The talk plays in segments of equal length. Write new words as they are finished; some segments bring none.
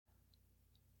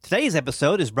Today's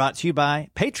episode is brought to you by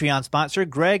Patreon sponsor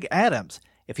Greg Adams.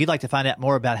 If you'd like to find out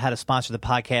more about how to sponsor the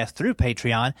podcast through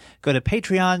Patreon, go to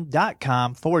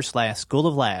patreon.com/School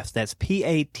of Laughs. That's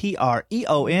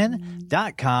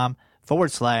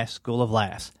patreon.com/School of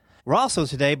Laughs. We're also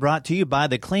today brought to you by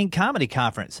the Clean Comedy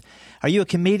Conference. Are you a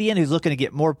comedian who's looking to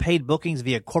get more paid bookings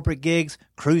via corporate gigs,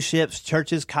 cruise ships,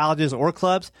 churches, colleges, or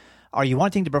clubs? Are you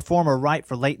wanting to perform or write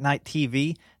for late-night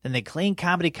TV? Then the Clean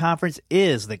Comedy Conference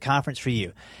is the conference for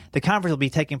you. The conference will be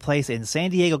taking place in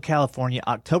San Diego, California,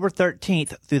 October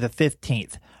 13th through the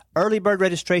 15th. Early bird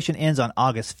registration ends on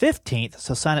August 15th,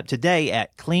 so sign up today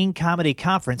at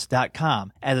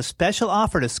cleancomedyconference.com. As a special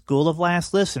offer to School of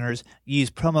Laughs listeners, use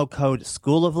promo code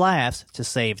School of Laughs to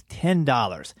save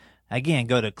 $10. Again,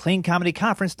 go to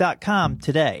cleancomedyconference.com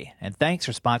today. And thanks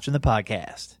for sponsoring the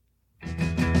podcast.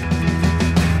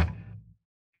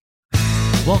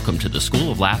 Welcome to the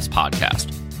School of Laughs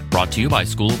podcast, brought to you by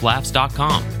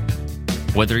schooloflaughs.com.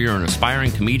 Whether you're an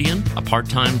aspiring comedian, a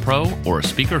part-time pro, or a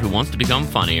speaker who wants to become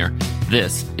funnier,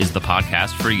 this is the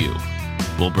podcast for you.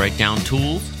 We'll break down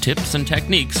tools, tips, and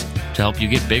techniques to help you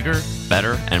get bigger,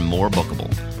 better, and more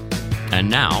bookable. And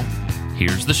now,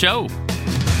 here's the show.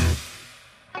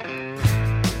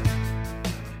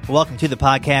 Welcome to the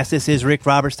podcast. This is Rick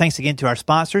Roberts. Thanks again to our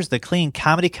sponsors, the Clean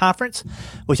Comedy Conference,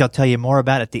 which I'll tell you more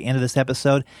about at the end of this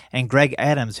episode, and Greg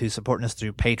Adams, who's supporting us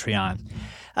through Patreon.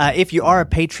 If you are a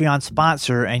Patreon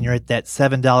sponsor and you're at that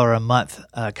 $7 a month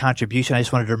contribution, I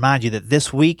just wanted to remind you that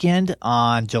this weekend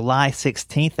on July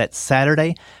 16th, that's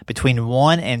Saturday, between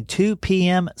 1 and 2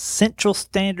 p.m. Central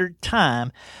Standard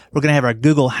Time, we're going to have our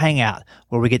Google Hangout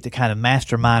where we get to kind of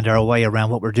mastermind our way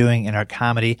around what we're doing in our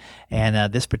comedy.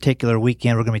 And this particular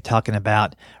weekend, we're going to be talking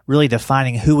about really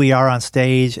defining who we are on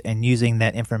stage and using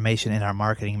that information in our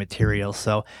marketing materials.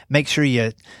 So make sure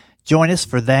you join us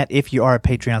for that if you are a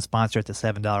Patreon sponsor at the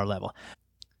 $7 level.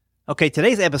 Okay,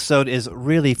 today's episode is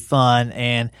really fun,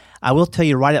 and I will tell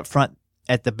you right up front,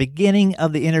 at the beginning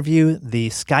of the interview, the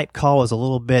Skype call was a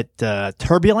little bit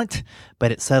turbulent,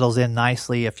 but it settles in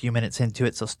nicely a few minutes into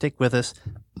it, so stick with us.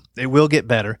 It will get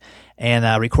better. And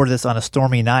I recorded this on a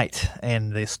stormy night,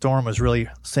 and the storm was really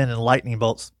sending lightning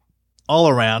bolts all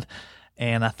around,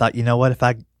 and I thought, you know what, if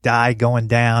I die going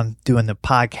down doing the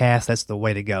podcast, that's the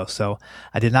way to go. So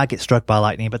I did not get struck by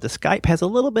lightning, but the Skype has a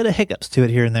little bit of hiccups to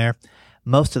it here and there.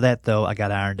 Most of that, though, I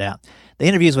got ironed out. The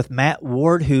interview is with Matt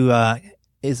Ward, who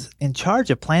is in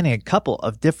charge of planning a couple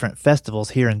of different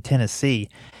festivals here in Tennessee.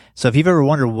 So if you've ever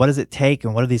wondered what does it take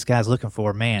and what are these guys looking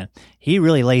for, man, he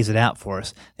really lays it out for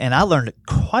us. And I learned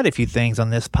quite a few things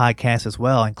on this podcast as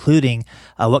well, including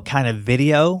what kind of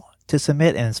video to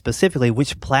submit and specifically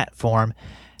which platform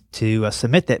to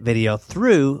submit that video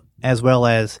through, as well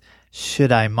as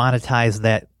should I monetize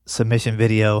that submission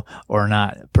video or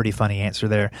not. Pretty funny answer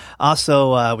there.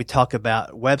 Also, we talk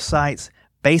about websites,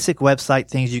 basic website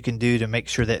things you can do to make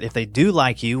sure that if they do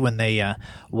like you when they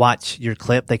watch your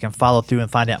clip, they can follow through and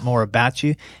find out more about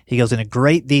you. He goes into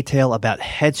great detail about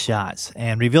headshots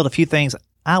and revealed a few things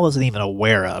I wasn't even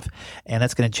aware of, and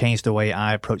that's going to change the way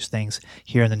I approach things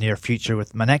here in the near future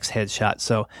with my next headshot.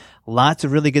 So lots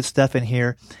of really good stuff in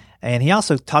here. And he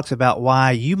also talks about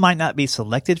why you might not be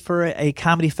selected for a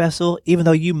comedy festival, even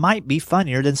though you might be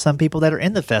funnier than some people that are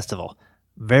in the festival.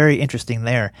 Very interesting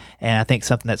there. And I think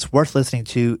something that's worth listening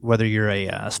to, whether you're a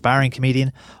aspiring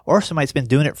comedian or somebody that's been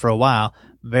doing it for a while.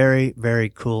 Very, very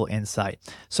cool insight.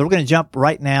 So we're going to jump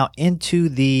right now into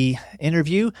the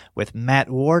interview with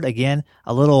Matt Ward. Again,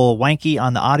 a little wanky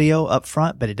on the audio up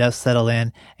front, but it does settle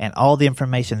in. And all the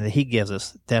information that he gives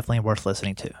us, definitely worth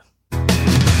listening to.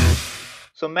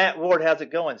 So Matt Ward, how's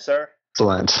it going, sir?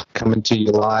 Excellent. Coming to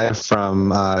you live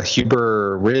from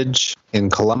Huber Ridge in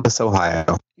Columbus,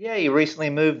 Ohio. Yeah, you recently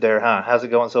moved there, huh? How's it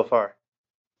going so far?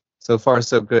 So far,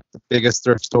 so good. The biggest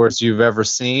thrift stores you've ever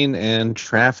seen, and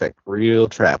traffic, real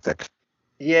traffic.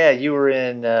 Yeah, you were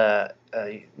in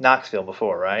Knoxville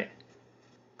before, right?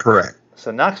 Correct. So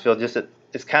Knoxville,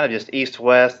 it's kind of just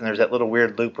east-west, and there's that little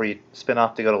weird loop where you spin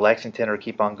off to go to Lexington or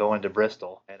keep on going to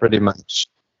Bristol. Pretty much.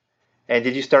 And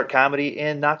did you start comedy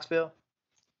in Knoxville?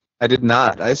 I did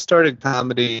not. I started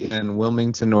comedy in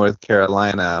Wilmington, North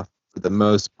Carolina, for the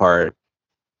most part,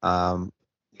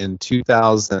 in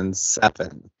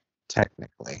 2007,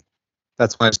 technically.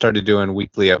 That's when I started doing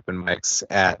weekly open mics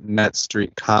at Nut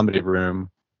Street Comedy Room,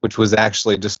 which was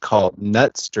actually just called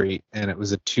Nut Street, and it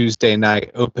was a Tuesday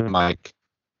night open mic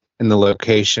in the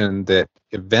location that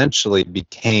eventually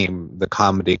became the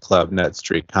comedy club Nut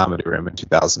Street Comedy Room in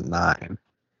 2009.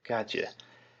 Gotcha.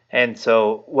 And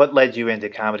so what led you into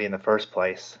comedy in the first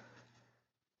place?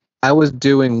 I was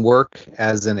doing work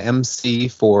as an MC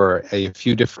for a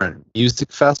few different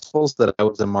music festivals that I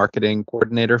was a marketing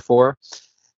coordinator for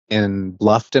in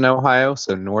Bluffton, Ohio,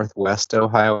 so Northwest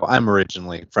Ohio. I'm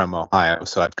originally from Ohio,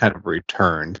 so I've kind of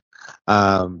returned.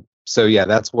 So yeah,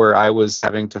 that's where I was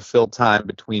having to fill time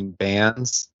between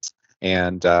bands,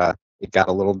 and it got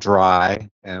a little dry,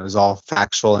 and it was all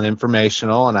factual and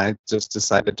informational, and I just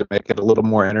decided to make it a little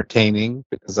more entertaining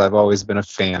because I've always been a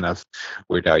fan of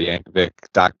Weird Al Yankovic,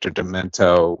 Dr.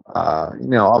 Demento,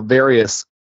 all various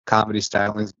comedy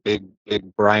stylings. Big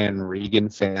Brian Regan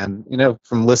fan.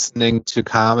 From listening to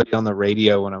comedy on the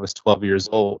radio when I was 12 years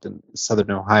old in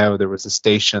Southern Ohio, there was a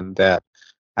station that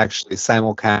actually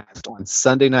simulcast on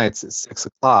Sunday nights at 6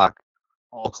 o'clock,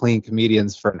 all clean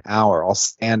comedians for an hour, all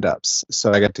stand-ups.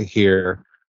 So I got to hear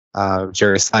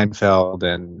Jerry Seinfeld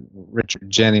and Richard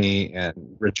Jeni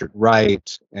and Richard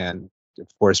Wright and, of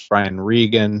course, Brian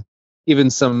Regan, even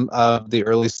some of the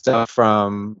early stuff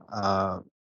from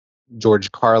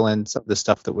George Carlin, some of the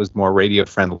stuff that was more radio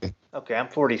friendly. Okay, I'm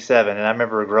 47, and I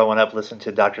remember growing up listening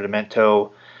to Dr.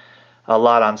 Demento a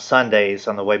lot on Sundays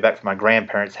on the way back from my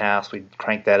grandparents' house. We'd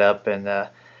crank that up and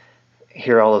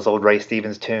hear all those old Ray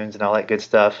Stevens tunes and all that good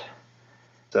stuff.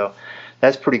 So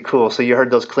that's pretty cool. So you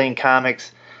heard those clean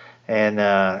comics and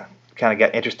kind of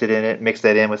got interested in it, mixed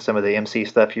that in with some of the MC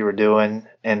stuff you were doing,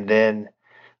 and then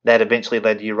that eventually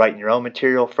led to you writing your own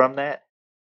material from that?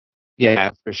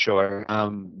 Yeah, for sure.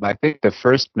 I think the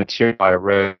first material I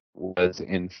wrote was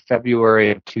in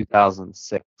February of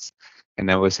 2006. And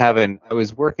I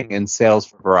was working in sales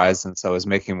for Verizon, so I was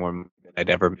making more money than I'd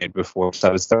ever made before. So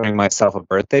I was throwing myself a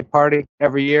birthday party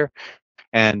every year,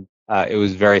 and it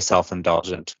was very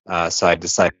self-indulgent. So I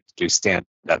decided to do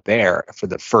stand-up there for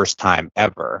the first time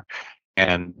ever,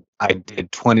 and I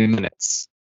did 20 minutes.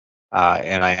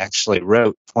 And I actually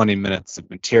wrote 20 minutes of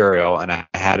material, and I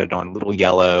had it on little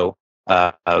yellow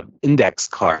index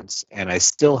cards, and I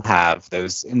still have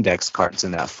those index cards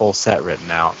in that full set written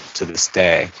out to this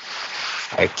day.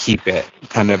 I keep it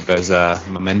kind of as a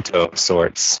memento of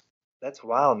sorts. That's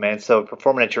wild, man. So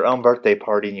performing at your own birthday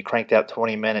party and you cranked out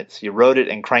 20 minutes. You wrote it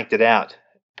and cranked it out.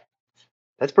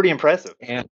 That's pretty impressive.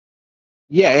 And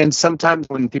yeah, and sometimes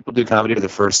when people do comedy for the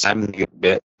first time, they get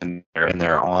bit and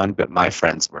they're on, but my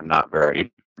friends were not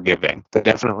very forgiving. They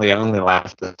definitely only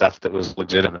laughed at stuff that was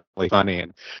legitimately funny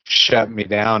and shut me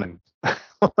down and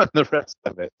on the rest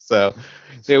of it. So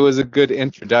it was a good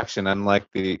introduction, unlike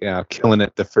the killing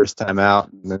it the first time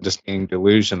out and then just being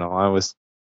delusional. I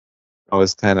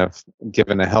was kind of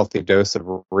given a healthy dose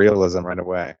of realism right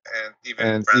away.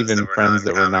 And even friends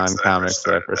that were non-comics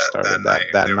that I first started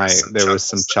that night, there was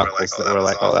some chuckles that were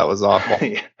like, oh, that was awful.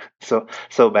 Yeah.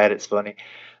 So bad it's funny.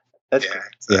 That's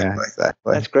Yeah,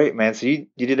 exactly. That's great, man. So you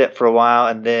did that for a while,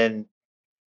 and then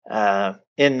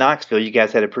in Knoxville, you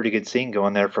guys had a pretty good scene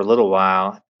going there for a little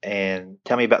while. And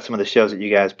tell me about some of the shows that you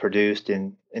guys produced,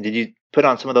 and did you put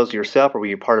on some of those yourself, or were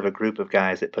you part of a group of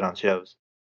guys that put on shows?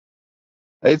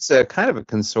 It's a kind of a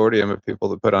consortium of people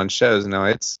that put on shows.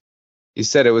 No, you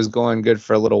said it was going good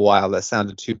for a little while. That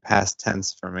sounded too past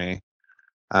tense for me.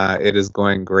 It is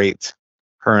going great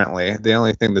currently. The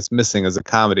only thing that's missing is a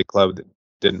comedy club that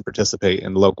didn't participate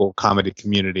in local comedy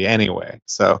community anyway.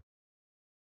 So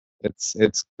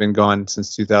it's been going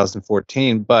since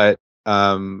 2014, but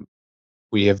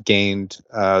we have gained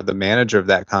the manager of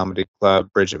that comedy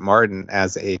club, Bridget Martin,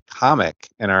 as a comic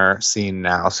in our scene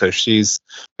now. So she's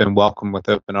been welcomed with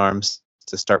open arms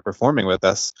to start performing with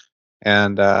us,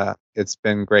 and it's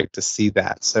been great to see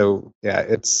that. So yeah,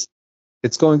 it's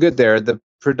going good there. The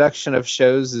production of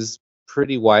shows is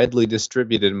pretty widely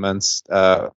distributed amongst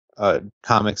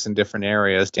comics in different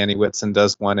areas. Danny Whitson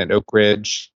does one at Oak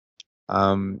Ridge.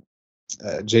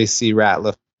 J.C.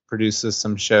 Ratliff produces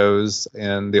some shows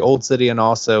in the Old City and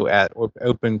also at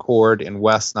Open Chord in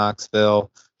West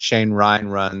Knoxville. Shane Ryan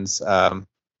runs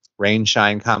Rain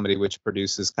Shine Comedy, which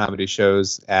produces comedy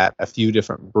shows at a few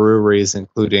different breweries,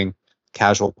 including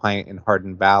Casual Pint in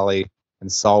Hardin Valley and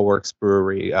Saltworks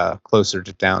Brewery closer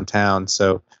to downtown.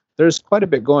 So there's quite a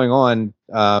bit going on.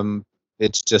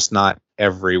 It's just not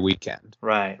every weekend.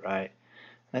 Right.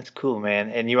 That's cool, man.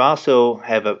 And you also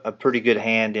have a pretty good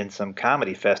hand in some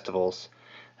comedy festivals.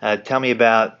 Tell me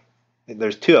about,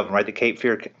 there's two of them, right? The Cape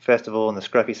Fear Festival and the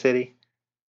Scruffy City?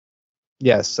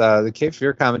 Yes, the Cape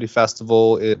Fear Comedy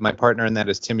Festival, my partner in that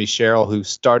is Timmy Sherrill, who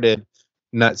started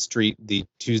Nut Street, the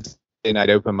Tuesday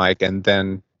night open mic, and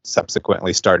then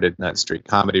subsequently started Nut Street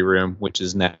Comedy Room, which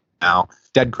is now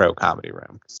Dead Crow Comedy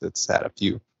Room. It's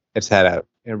had a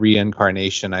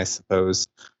reincarnation, I suppose,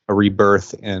 a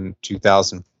rebirth in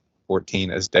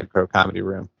 2014 as Dead Crow Comedy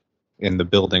Room. in the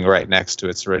building right next to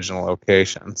its original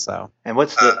location. So. And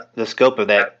what's the scope of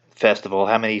that festival?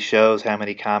 How many shows? How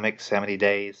many comics? How many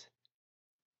days?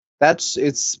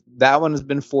 That one has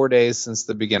been 4 days since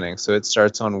the beginning. So it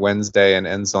starts on Wednesday and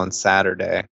ends on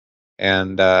Saturday,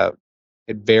 and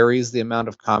it varies the amount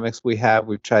of comics we have.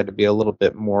 We've tried to be a little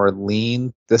bit more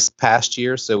lean this past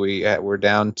year, so we're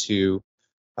down to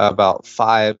about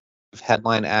 5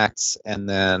 headline acts, and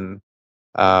then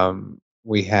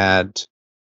we had,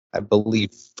 I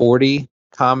believe, 40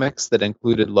 comics that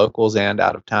included locals and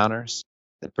out of towners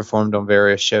that performed on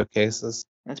various showcases.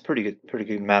 That's pretty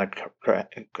good amount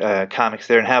of comics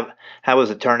there. And how was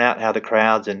the turnout? How the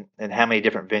crowds, and how many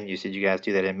different venues did you guys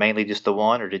do that in? Mainly just the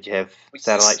one, or did you have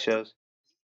satellite shows?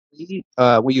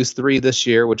 We used 3 this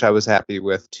year, which I was happy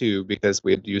with too, because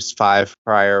we had used 5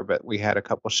 prior, but we had a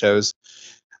couple shows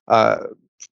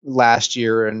last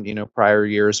year and prior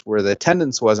years where the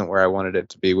attendance wasn't where I wanted it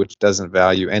to be, which doesn't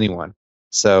value anyone.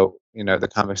 So the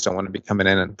comics don't want to be coming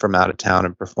in and from out of town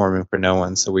and performing for no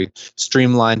one. So we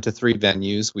streamlined to 3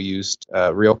 venues. We used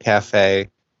Real Cafe,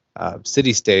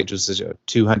 City Stage, which is a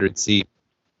 200-seat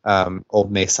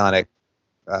old Masonic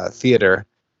theater,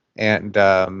 and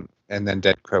then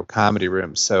Dead Crow Comedy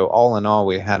Room. So all in all,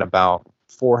 we had about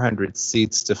 400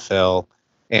 seats to fill,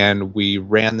 and we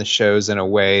ran the shows in a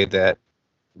way that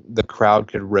the crowd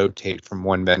could rotate from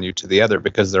one venue to the other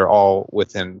because they're all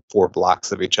within 4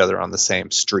 blocks of each other on the same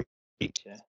street.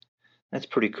 Yeah. That's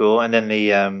pretty cool. And then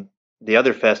the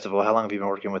other festival, how long have you been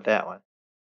working with that one?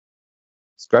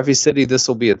 Scruffy City, this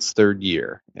will be its 3rd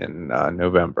year in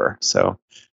November. So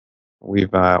we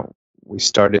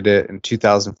started it in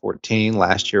 2014.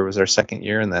 Last year was our 2nd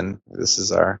year, and then this is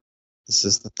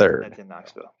the 3rd. That's in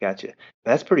Knoxville. Gotcha.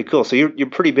 That's pretty cool. So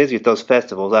you're pretty busy with those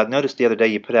festivals. I noticed the other day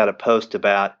you put out a post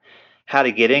about how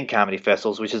to get in comedy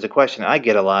festivals, which is a question I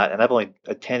get a lot, and I've only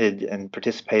attended and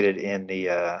participated in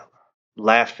the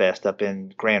Laugh Fest up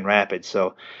in Grand Rapids.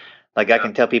 So, I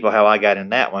can tell people how I got in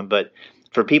that one, but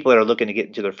for people that are looking to get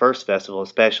into their first festival,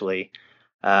 especially,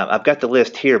 I've got the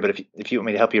list here. But if you want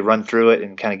me to help you run through it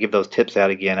and kind of give those tips out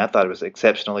again, I thought it was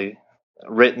exceptionally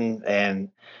written,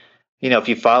 and if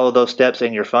you follow those steps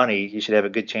and you're funny, you should have a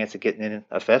good chance of getting in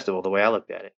a festival. The way I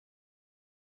looked at it.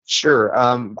 Sure.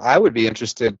 I would be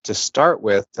interested to start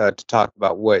with to talk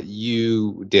about what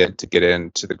you did to get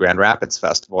into the Grand Rapids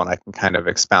Festival, and I can kind of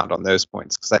expound on those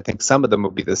points because I think some of them will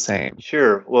be the same.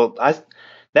 Sure. Well,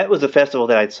 that was a festival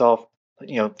that I saw,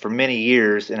 for many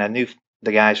years, and I knew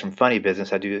the guys from Funny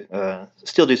Business. I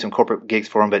still do some corporate gigs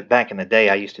for them, but back in the day,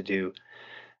 I used to do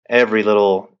every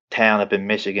little town up in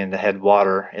Michigan that had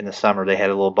water in the summer. They had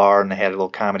a little bar and they had a little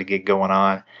comedy gig going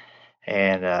on,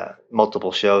 and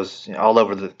multiple shows all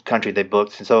over the country they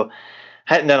booked. And so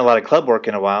I hadn't done a lot of club work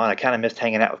in a while, and I kind of missed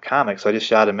hanging out with comics. So I just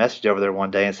shot a message over there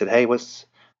one day and said, "Hey, what's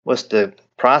the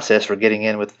process for getting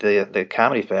in with the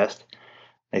Comedy Fest?"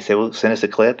 They said, "Well, send us a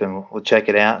clip and we'll check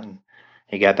it out." And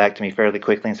he got back to me fairly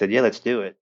quickly and said, "Yeah, let's do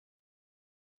it."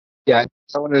 Yeah,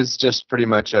 someone is just pretty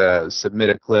much submit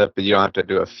a clip, but you don't have to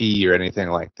do a fee or anything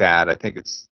like that. I think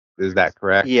is that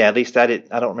correct? Yeah, at least I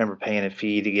don't remember paying a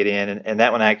fee to get in, and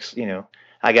that one actually,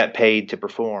 I got paid to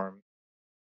perform.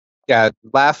 Yeah,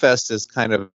 Laugh Fest is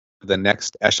kind of the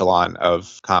next echelon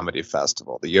of comedy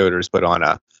festival. The Yoders put on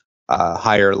a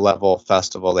higher level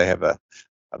festival. They have a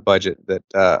budget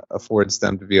that affords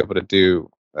them to be able to do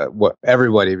what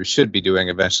everybody should be doing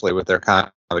eventually with their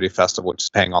comedy festival, which is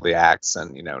paying all the acts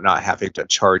and not having to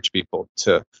charge people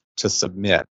to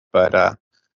submit. But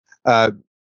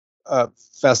a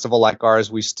festival like ours,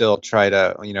 we still try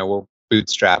to we'll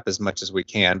bootstrap as much as we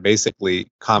can. Basically,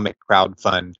 comic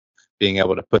crowdfund being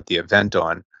able to put the event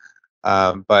on.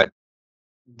 But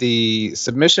the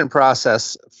submission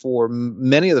process for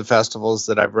many of the festivals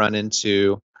that I've run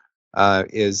into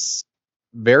is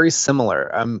very similar.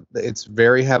 It's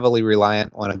very heavily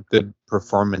reliant on a good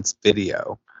performance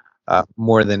video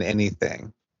more than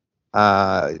anything.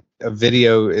 A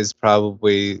video is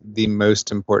probably the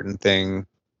most important thing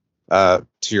to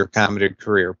your comedy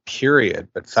career, period.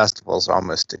 But festivals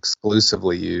almost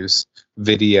exclusively use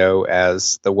video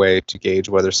as the way to gauge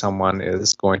whether someone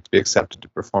is going to be accepted to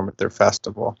perform at their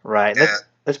festival. Right.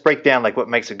 Let's break down what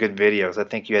makes a good video. I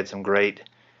think you had some great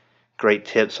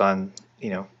tips on,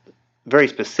 very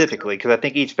specifically, because I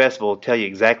think each festival will tell you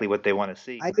exactly what they want to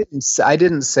see. I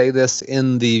didn't say this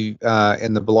in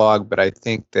the blog, but I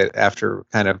think that after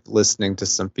kind of listening to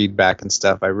some feedback and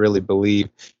stuff, I really believe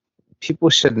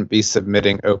people shouldn't be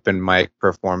submitting open mic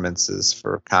performances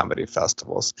for comedy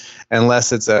festivals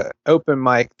unless it's an open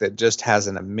mic that just has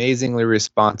an amazingly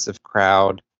responsive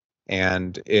crowd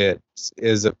and it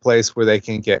is a place where they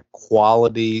can get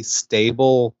quality,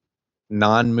 stable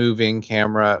non-moving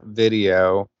camera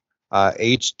video,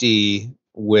 HD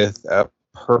with a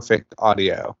perfect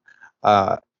audio.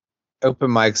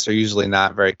 Open mics are usually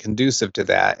not very conducive to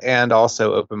that, and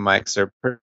also open mics are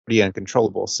pretty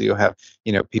uncontrollable. So you'll have,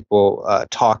 people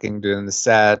talking during the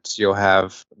set. You'll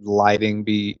have lighting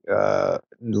be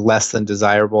less than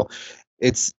desirable.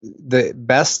 It's the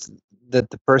best that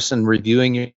the person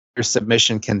reviewing your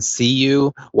submission can see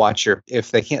you.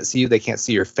 If they can't see you, they can't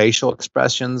see your facial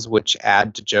expressions, which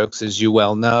add to jokes, as you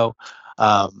well know.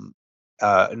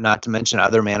 Not to mention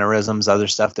other mannerisms, other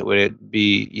stuff that would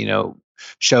be,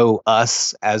 show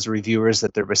us as reviewers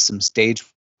that there was some stage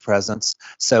presence.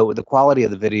 So the quality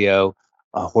of the video,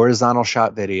 a horizontal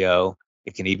shot video,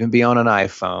 it can even be on an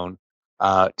iPhone,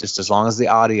 just as long as the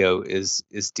audio is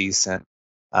decent.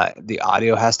 The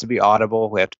audio has to be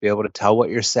audible. We have to be able to tell what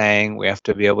you're saying. We have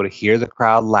to be able to hear the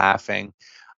crowd laughing.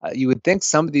 You would think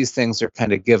some of these things are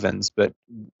kind of givens, but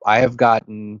I have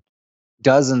gotten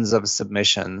dozens of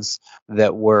submissions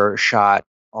that were shot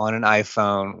on an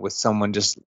iPhone with someone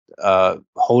just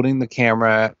holding the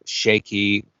camera,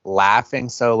 shaky, laughing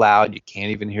so loud you can't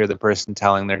even hear the person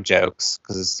telling their jokes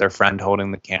because it's their friend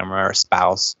holding the camera or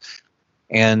spouse.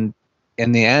 And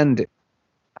in the end,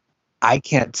 I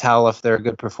can't tell if they're a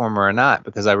good performer or not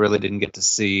because I really didn't get to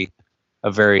see a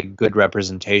very good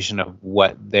representation of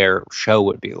what their show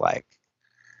would be like.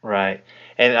 Right.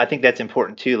 And I think that's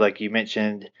important too. Like you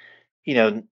mentioned,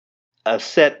 a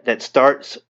set that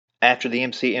starts after the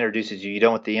MC introduces you. You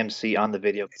don't want the MC on the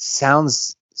video. It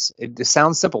sounds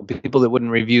simple. People that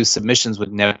wouldn't review submissions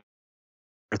would never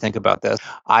think about this.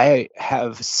 I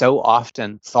have so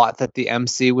often thought that the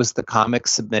MC was the comic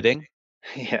submitting.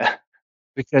 Yeah.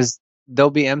 Because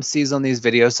there'll be MCs on these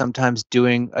videos sometimes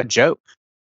doing a joke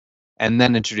and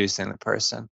then introducing the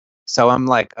person. So I'm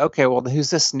like, okay, well, who's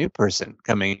this new person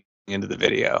coming into the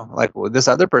video? Like, well, this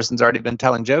other person's already been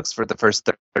telling jokes for the first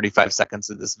 35 seconds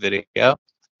of this video.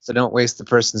 So don't waste the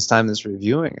person's time that's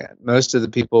reviewing it. Most of the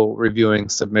people reviewing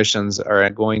submissions are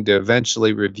going to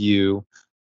eventually review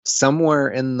somewhere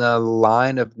in the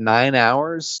line of 9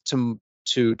 hours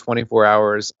to 24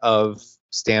 hours of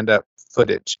stand-up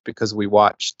footage because we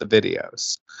watch the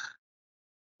videos.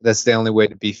 That's the only way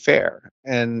to be fair.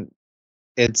 And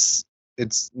it's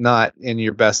not in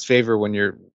your best favor when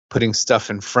you're putting stuff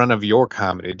in front of your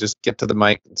comedy. Just get to the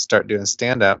mic and start doing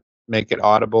stand-up. Make it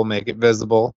audible, make it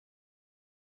visible.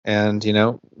 And,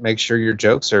 make sure your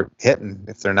jokes are hitting.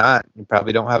 If they're not, you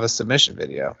probably don't have a submission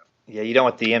video. Yeah, you don't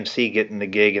want the MC getting the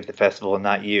gig at the festival and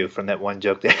not you from that one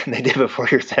joke that they did before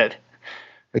your set.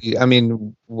 I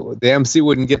mean, the MC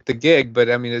wouldn't get the gig, but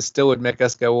I mean, it still would make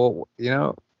us go,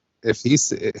 well, if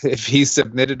he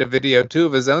submitted a video too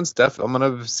of his own stuff, I'm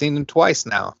gonna have seen him twice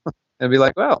now, and be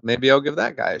like, well, maybe I'll give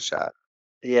that guy a shot.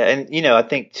 Yeah, and I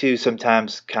think too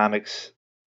sometimes comics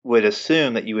would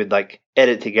assume that you would like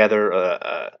edit together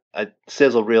a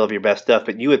sizzle reel of your best stuff,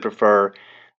 but you would prefer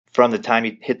from the time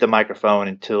you hit the microphone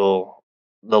until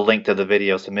the length of the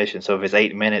video submission. So if it's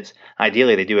 8 minutes,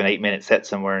 ideally they do an 8-minute set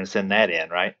somewhere and send that in,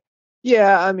 right?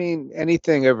 Yeah, I mean,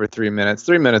 anything over 3 minutes.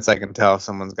 3 minutes, I can tell if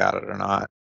someone's got it or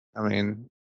not. I mean,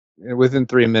 within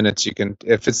 3 minutes, you can,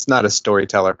 if it's not a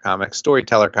storyteller comics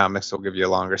will give you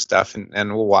longer stuff,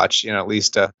 and we'll watch, at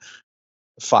least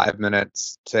 5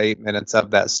 minutes to 8 minutes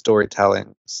of that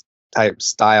storytelling type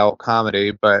style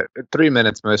comedy. But 3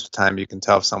 minutes, most of the time, you can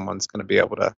tell if someone's going to be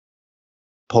able to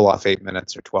pull off 8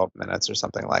 minutes or 12 minutes or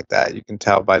something like that. You can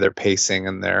tell by their pacing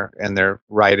and their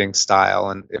writing style,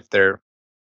 and if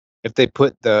they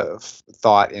put the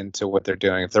thought into what they're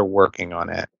doing, if they're working on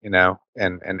it,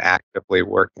 and actively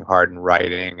working hard and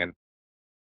writing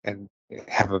and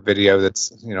have a video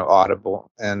that's, audible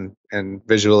and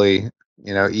visually,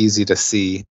 easy to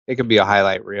see. It could be a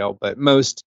highlight reel, but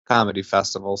most comedy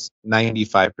festivals,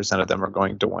 95% of them are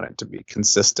going to want it to be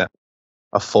consistent.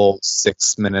 A full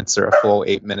 6 minutes or a full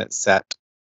 8-minute set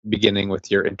beginning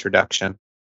with your introduction.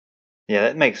 Yeah,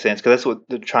 that makes sense because that's what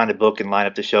they're trying to book and line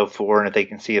up the show for. And if they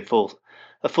can see a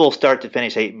full start to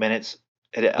finish 8 minutes,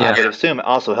 I would assume it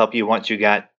also help you once you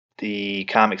got the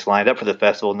comics lined up for the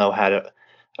festival, know how to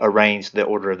arrange the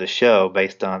order of the show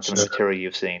based on some material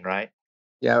you've seen, right?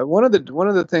 Yeah, one of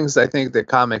the things I think that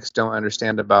comics don't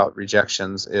understand about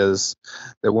rejections is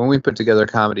that when we put together a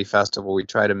comedy festival, we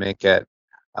try to make it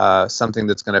something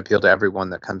that's going to appeal to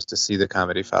everyone that comes to see the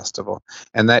comedy festival.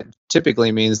 And that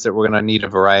typically means that we're going to need a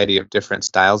variety of different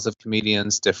styles of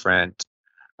comedians, different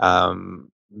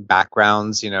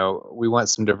backgrounds. We want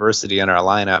some diversity in our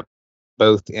lineup,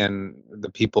 both in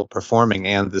the people performing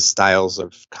and the styles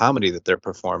of comedy that they're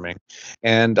performing.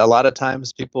 And a lot of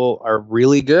times people are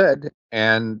really good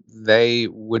and they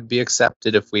would be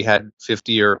accepted if we had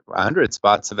 50 or 100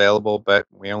 spots available, but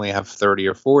we only have 30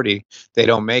 or 40. They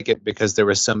don't make it because there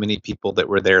were so many people that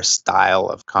were their style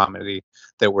of comedy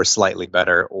that were slightly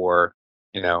better, or,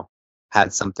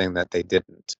 had something that they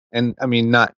didn't. And I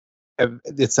mean,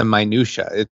 it's a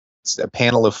minutia. It's a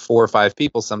panel of 4 or 5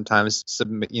 people sometimes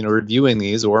reviewing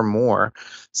these or more.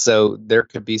 So there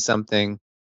could be something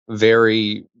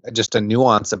just a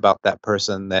nuance about that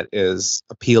person that is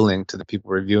appealing to the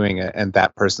people reviewing it, and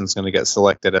that person's going to get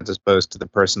selected as opposed to the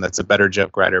person that's a better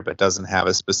joke writer but doesn't have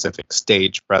a specific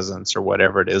stage presence or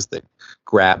whatever it is that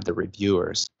grabbed the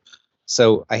reviewers.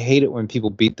 So I hate it when people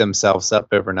beat themselves up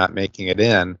over not making it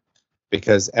in,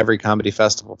 because every comedy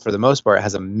festival, for the most part,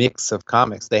 has a mix of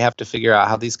comics. They have to figure out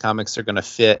how these comics are going to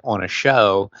fit on a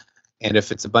show. And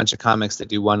if it's a bunch of comics that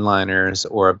do one-liners,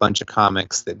 or a bunch of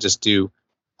comics that just do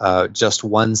just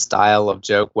one style of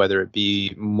joke, whether it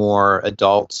be more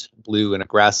adult, blue and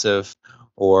aggressive,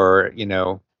 or,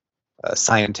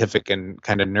 scientific and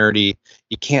kind of nerdy,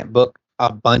 you can't book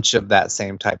a bunch of that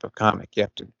same type of comic. You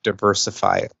have to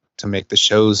diversify it to make the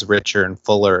shows richer and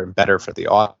fuller and better for the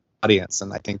audience.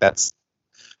 And I think that's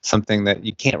something that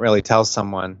you can't really tell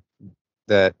someone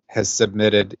that has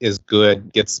submitted, is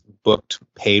good, gets booked,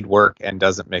 paid work, and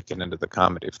doesn't make it into the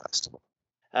comedy festival.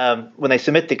 When they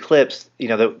submit the clips,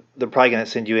 they're probably going to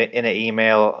send you in an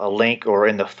email a link, or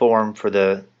in the form for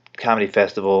the comedy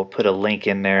festival, put a link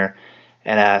in there.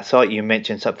 And I saw you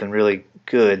mentioned something really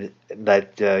good,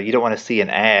 that you don't want to see an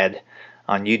ad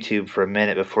on YouTube for a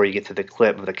minute before you get to the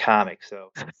clip of the comic.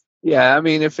 So yeah, I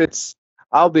mean,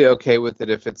 I'll be okay with it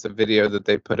if it's a video that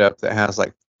they put up that has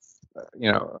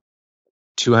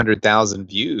 200,000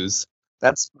 views.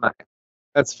 That's fine.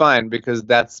 That's fine, because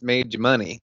that's made you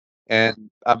money, and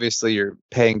obviously you're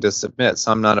paying to submit.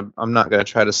 So I'm not going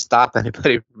to try to stop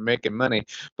anybody from making money.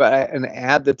 But an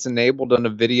ad that's enabled on a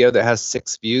video that has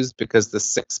 6 views because the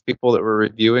 6 people that were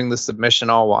reviewing the submission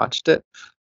all watched it,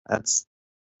 that's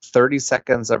 30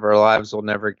 seconds of our lives we'll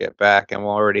never get back, and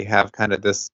we'll already have kind of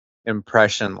this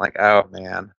impression like, oh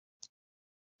man,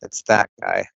 it's that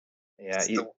guy. Yeah,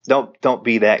 don't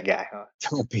be that guy, huh?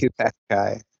 Don't be that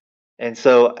guy. And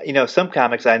so, some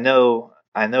comics I know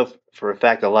for a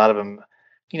fact, a lot of them,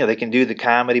 they can do the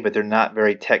comedy, but they're not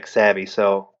very tech savvy.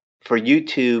 So for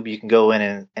YouTube, you can go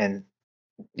in and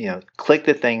click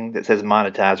the thing that says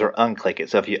monetize, or unclick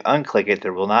it. So if you unclick it,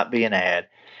 there will not be an ad.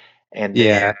 And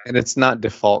yeah, and it's not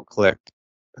default clicked.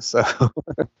 So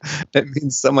it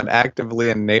means someone actively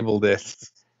enabled it.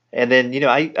 And then,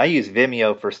 I use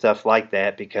Vimeo for stuff like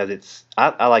that, because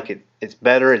I like it. It's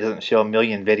better. It doesn't show a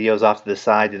million videos off to the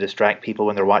side to distract people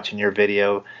when they're watching your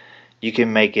video. You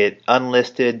can make it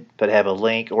unlisted but have a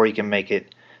link, or you can make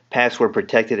it password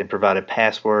protected and provide a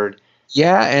password.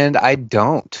 Yeah, and I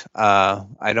don't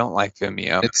like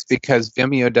Vimeo. It's because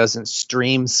Vimeo doesn't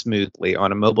stream smoothly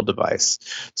on a mobile device.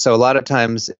 So a lot of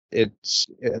times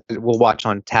we'll watch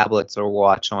on tablets, or we'll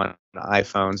watch on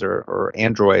iPhones or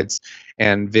Androids,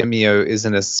 and Vimeo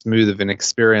isn't as smooth of an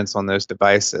experience on those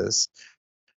devices.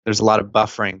 There's a lot of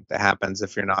buffering that happens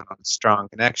if you're not on a strong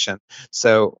connection.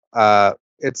 So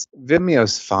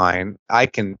Vimeo's fine. I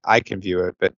can view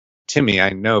it, but Timmy, I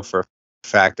know for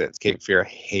fact that Cape Fear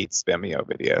hates Vimeo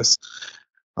videos.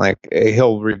 Like,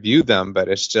 he'll review them, but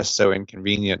it's just so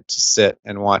inconvenient to sit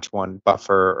and watch one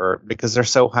buffer, or because they're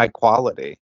so high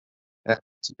quality.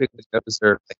 Typically, those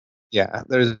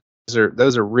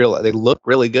are real. They look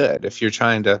really good. If you're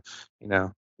trying to,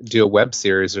 do a web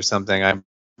series or something, I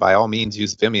by all means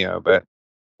use Vimeo, but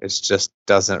it just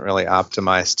doesn't really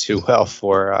optimize too well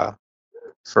for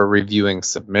reviewing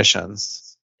submissions.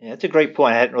 Yeah, that's a great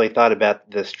point. I hadn't really thought about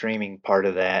the streaming part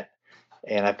of that.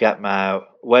 And I've got my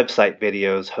website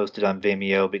videos hosted on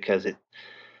Vimeo, because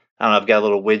I've got a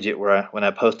little widget where when I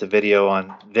post a video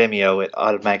on Vimeo, it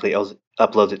automatically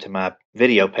uploads it to my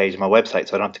video page on my website,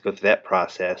 so I don't have to go through that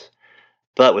process.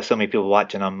 But with so many people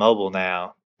watching on mobile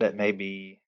now, that may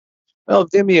be... Well,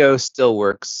 Vimeo still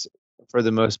works for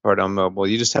the most part on mobile.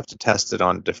 You just have to test it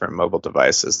on different mobile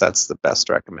devices. That's the best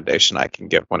recommendation I can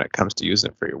give when it comes to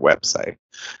using it for your website.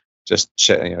 Just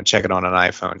check it on an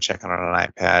iPhone, check it on an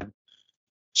iPad,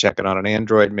 check it on an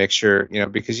Android. Make sure,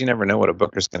 because you never know what a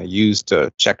booker's going to use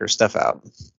to check her stuff out.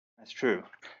 That's true.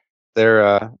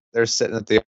 They're sitting at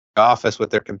the office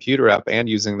with their computer up and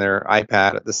using their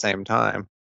iPad at the same time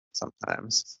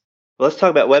sometimes. Well, let's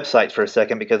talk about websites for a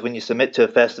second, because when you submit to a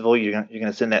festival, you're going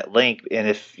to send that link, and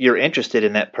if you're interested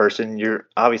in that person, you're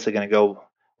obviously going to go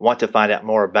want to find out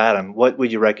more about them. What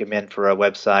would you recommend for a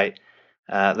website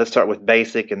Let's start with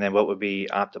basic, and then what would be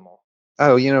optimal?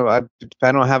 Oh,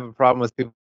 I don't have a problem with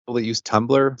people that use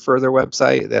Tumblr for their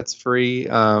website. That's free.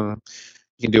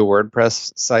 You can do a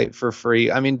WordPress site for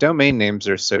free. I mean, domain names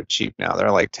are so cheap now.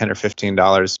 They're like $10 or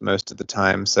 $15 most of the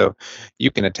time. So you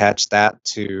can attach that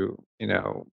to,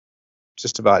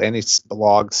 just about any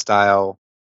blog style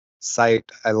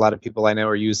site. A lot of people I know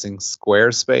are using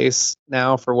Squarespace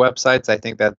now for websites. I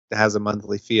think that has a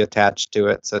monthly fee attached to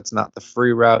it. So it's not the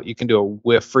free route. You can do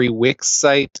a free Wix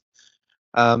site.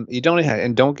 You don't have,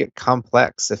 and don't get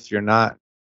complex if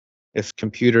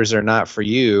computers are not for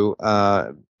you.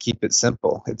 Keep it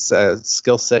simple. It's a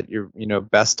skill set you're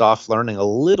best off learning a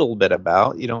little bit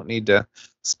about. You don't need to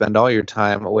spend all your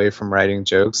time away from writing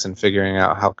jokes and figuring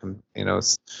out how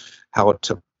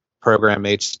to program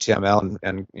HTML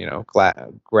and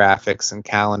graphics and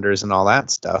calendars and all that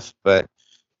stuff. But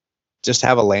just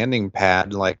have a landing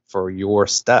pad like for your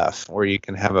stuff, where you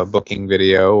can have a booking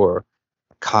video or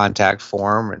contact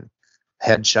form and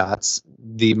headshots.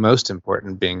 The most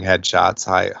important being headshots,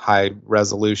 high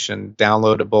resolution,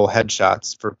 downloadable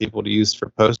headshots for people to use for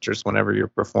posters whenever you're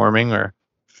performing or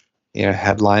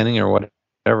headlining or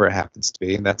whatever it happens to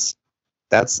be. That's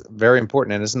very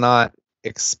important, and it's not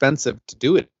expensive to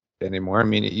do it anymore. I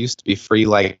mean, it used to be free,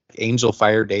 like Angel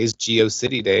Fire days,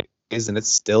 GeoCity days, and it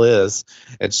still is.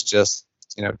 It's just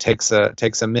takes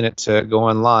a minute to go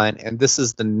online. And this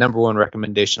is the number one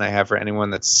recommendation I have for anyone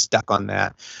that's stuck on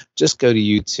that. Just go to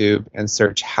YouTube and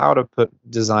search how to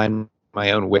design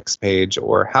my own Wix page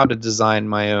or how to design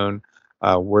my own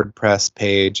WordPress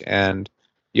page, and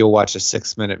you'll watch a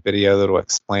 6-minute video that'll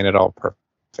explain it all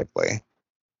perfectly.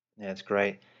 Yeah, that's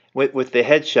great. With the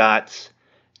headshots,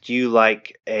 do you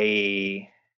like a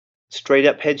straight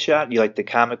up headshot? Do you like the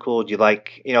comical? Do you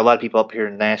like, a lot of people up here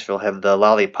in Nashville have the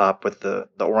lollipop with the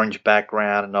orange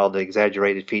background and all the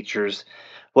exaggerated features.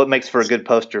 What makes for a good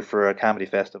poster for a comedy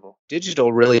festival?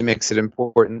 Digital really makes it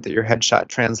important that your headshot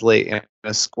translate in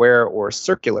a square or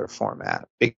circular format,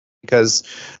 because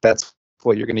that's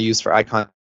what you're going to use for icon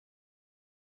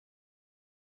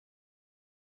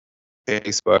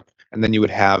Facebook. And then you would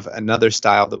have another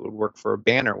style that would work for a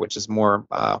banner, which is more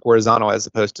horizontal as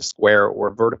opposed to square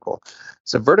or vertical.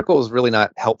 So vertical is really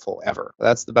not helpful ever.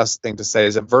 That's the best thing to say,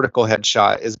 is a vertical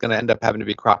headshot is going to end up having to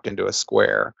be cropped into a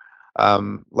square.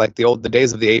 Like the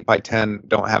days of the 8x10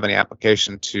 don't have any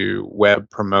application to web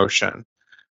promotion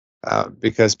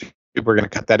because people are going to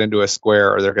cut that into a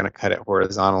square, or they're going to cut it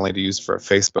horizontally to use for a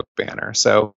Facebook banner.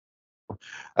 So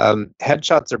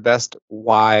headshots are best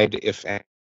wide, if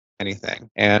anything.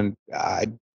 And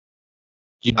I'd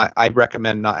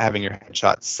recommend not having your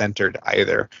headshots centered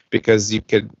either, because you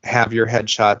could have your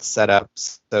headshots set up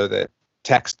so that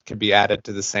text could be added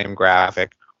to the same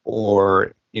graphic,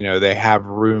 or they have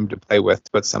room to play with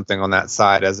to put something on that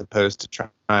side, as opposed to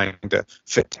trying to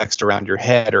fit text around your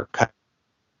head or cut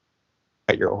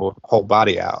your whole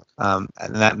body out. And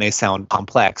that may sound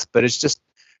complex, but it's just,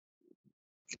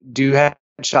 do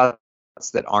headshots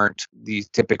that aren't the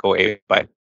typical 8x10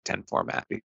 format,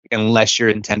 unless you're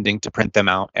intending to print them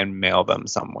out and mail them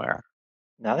somewhere.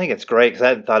 No, I think it's great, because I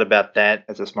hadn't thought about that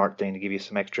as a smart thing to give you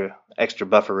some extra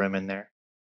buffer room in there.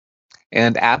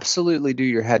 And absolutely do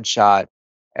your headshot,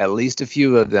 at least a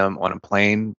few of them, on a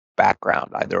plain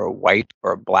background, either a white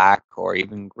or a black or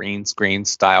even green screen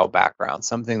style background,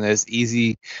 something that is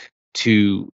easy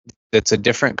that's a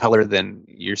different color than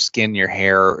your skin, your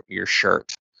hair, your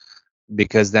shirt,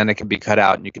 because then it can be cut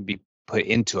out and you can be put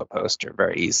into a poster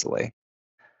very easily.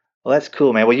 Well, that's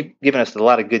cool, man. Well, you've given us a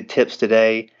lot of good tips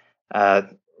today.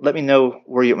 Let me know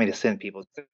where you want me to send people.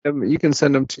 You can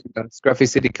send them to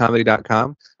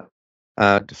scruffycitycomedy.com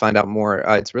to find out more.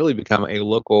 It's really become a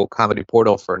local comedy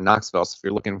portal for Knoxville. So if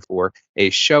you're looking for a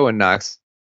show in Knoxville,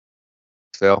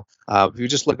 if you're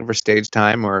just looking for stage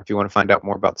time, or if you want to find out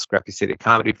more about the Scruffy City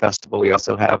Comedy Festival, we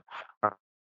also have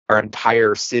our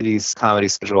entire city's comedy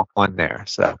schedule on there.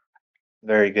 So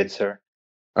very good, sir.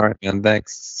 All right, man.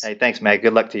 Thanks. Hey, thanks, Matt.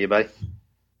 Good luck to you, buddy.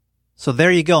 So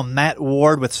there you go, Matt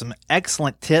Ward, with some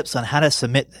excellent tips on how to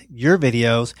submit your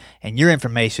videos and your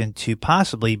information to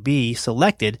possibly be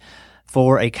selected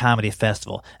for a comedy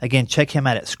festival. Again, check him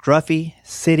out at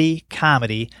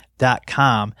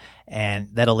scruffycitycomedy.com, and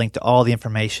that'll link to all the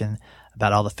information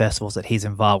about all the festivals that he's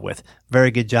involved with. Very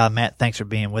good job, Matt. Thanks for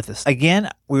being with us. Again,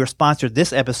 we were sponsored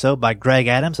this episode by Greg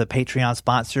Adams, a Patreon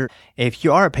sponsor. If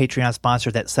you are a Patreon sponsor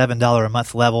at that $7 a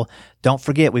month level, don't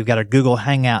forget we've got our Google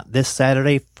Hangout this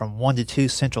Saturday from 1 to 2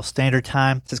 Central Standard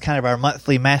Time. This is kind of our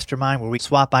monthly mastermind where we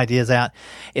swap ideas out.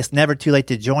 It's never too late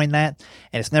to join that,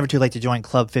 and it's never too late to join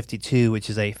Club 52, which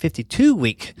is a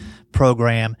 52-week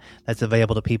program that's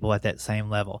available to people at that same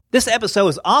level. This episode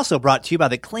is also brought to you by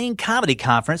the Clean Comedy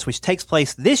Conference, which takes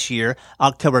place this year,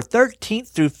 October 13th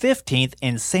through 15th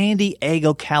in San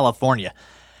Diego, California.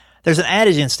 There's an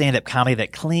adage in stand-up comedy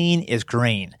that clean is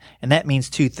green, and that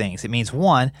means two things. It means,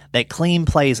 one, that clean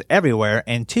plays everywhere,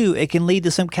 and two, it can lead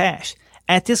to some cash.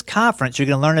 At this conference, you're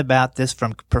going to learn about this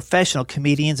from professional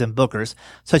comedians and bookers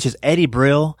such as Eddie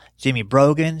Brill, Jimmy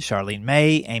Brogan, Charlene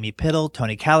May, Amy Pittle,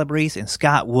 Tony Calabrese, and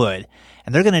Scott Wood.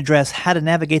 And they're going to address how to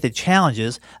navigate the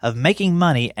challenges of making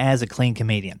money as a clean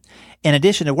comedian. In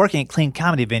addition to working at clean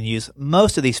comedy venues,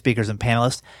 most of these speakers and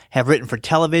panelists have written for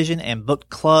television and booked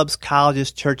clubs,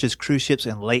 colleges, churches, cruise ships,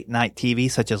 and late-night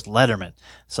TV such as Letterman.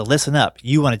 So listen up.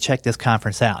 You want to check this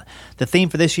conference out. The theme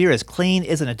for this year is Clean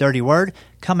Isn't a Dirty Word.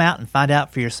 Come out and find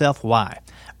out for yourself why.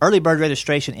 Early bird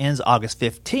registration ends August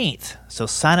 15th, so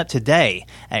sign up today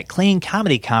at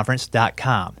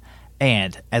cleancomedyconference.com.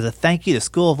 And as a thank you to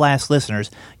School of Laughs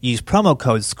listeners, use promo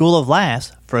code School of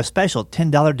Laughs for a special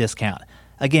 $10 discount.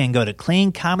 Again, go to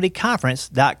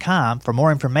cleancomedyconference.com for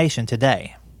more information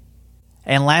today.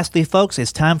 And lastly, folks,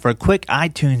 it's time for a quick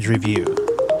iTunes review.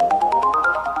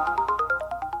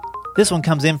 This one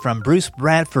comes in from Bruce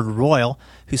Bradford Royal,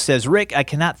 who says, Rick, I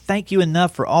cannot thank you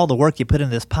enough for all the work you put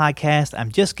into this podcast.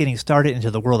 I'm just getting started into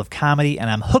the world of comedy, and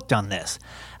I'm hooked on this.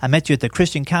 I met you at the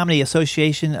Christian Comedy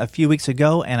Association a few weeks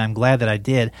ago, and I'm glad that I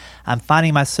did. I'm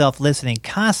finding myself listening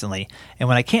constantly, and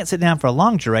when I can't sit down for a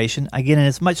long duration, I get in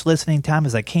as much listening time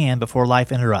as I can before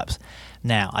life interrupts.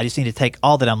 Now, I just need to take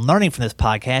all that I'm learning from this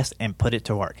podcast and put it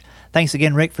to work. Thanks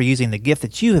again, Rick, for using the gift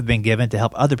that you have been given to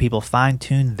help other people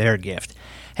fine-tune their gift.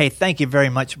 Hey, thank you very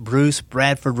much, Bruce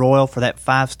Bradford Royal, for that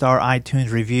 5-star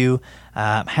iTunes review.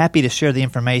 I'm happy to share the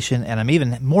information, and I'm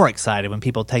even more excited when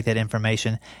people take that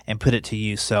information and put it to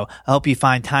use. So I hope you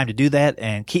find time to do that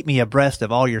and keep me abreast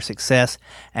of all your success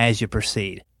as you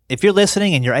proceed. If you're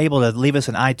listening and you're able to leave us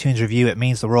an iTunes review, it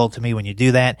means the world to me when you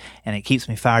do that, and it keeps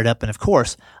me fired up. And of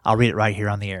course, I'll read it right here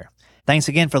on the air. Thanks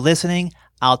again for listening.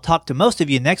 I'll talk to most of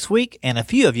you next week and a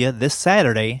few of you this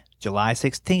Saturday, July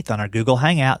 16th on our Google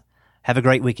Hangout. Have a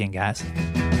great weekend, guys.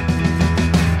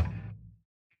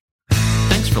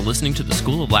 Thanks for listening to the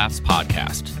School of Laughs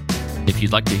podcast. If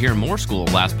you'd like to hear more School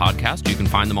of Laughs podcasts, you can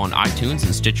find them on iTunes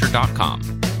and Stitcher.com.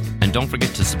 And don't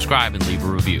forget to subscribe and leave a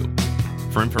review.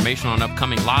 For information on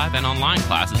upcoming live and online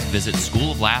classes, visit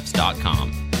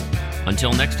schooloflaughs.com.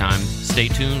 Until next time, stay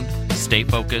tuned, stay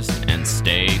focused, and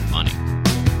stay funny.